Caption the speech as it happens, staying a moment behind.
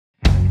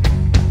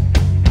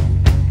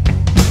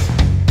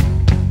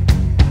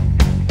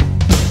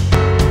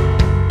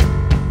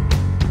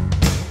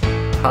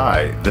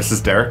This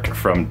is Derek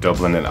from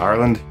Dublin in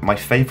Ireland. My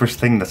favourite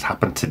thing that's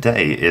happened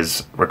today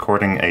is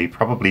recording a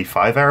probably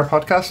 5-hour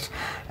podcast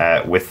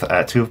with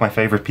two of my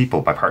favourite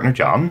people, my partner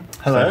John.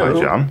 Hello. Say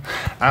hi, John.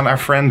 And our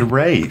friend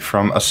Ray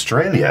from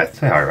Australia.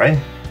 Say hi, Ray.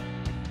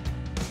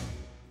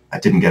 I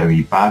didn't get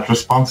any bad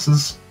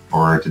responses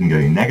or didn't get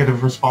any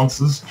negative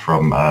responses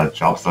from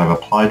jobs that I've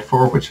applied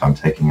for, which I'm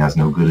taking as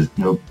no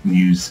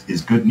news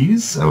is good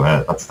news. So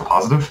that's the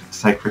positive to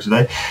take for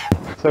today.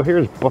 So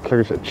here's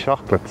Butler's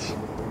Chocolates.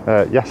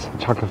 Yes, a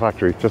chocolate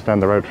factory just down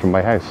the road from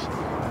my house.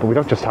 But we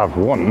don't just have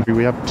one,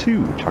 we have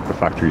two chocolate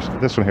factories.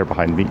 This one here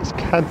behind me is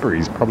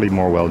Cadbury's, probably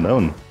more well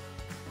known.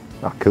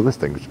 Coolest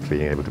thing is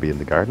being able to be in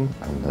the garden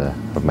and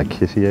have my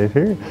kitty out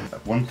here.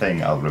 One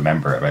thing I'll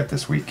remember about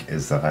this week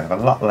is that I have a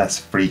lot less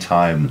free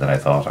time than I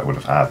thought I would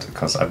have had,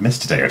 because I've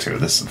missed a day or two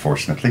of this,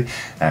 unfortunately.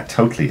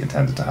 Totally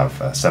intended to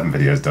have 7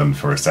 videos done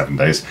for 7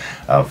 days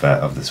of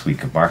this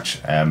week of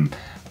March. I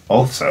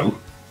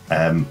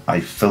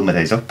fill my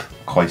days up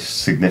quite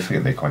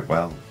significantly, quite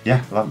well.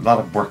 Yeah, a lot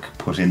of work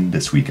put in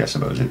this week, I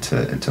suppose,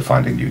 into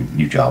finding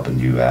new job and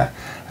new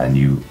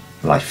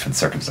life and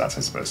circumstance,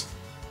 I suppose.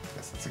 I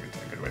guess that's a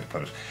good way to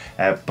put it.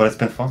 But it's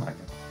been fun, I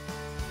guess.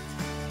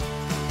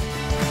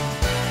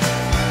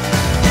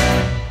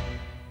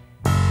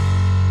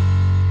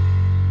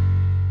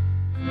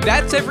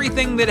 That's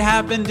everything that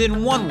happened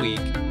in 1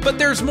 week, but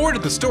there's more to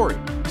the story.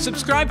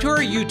 Subscribe to our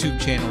YouTube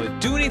channel at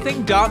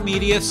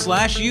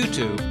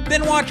doanything.media/YouTube,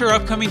 then watch our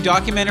upcoming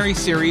documentary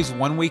series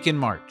 1 Week in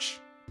March.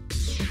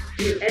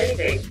 Do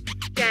anything.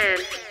 Scan.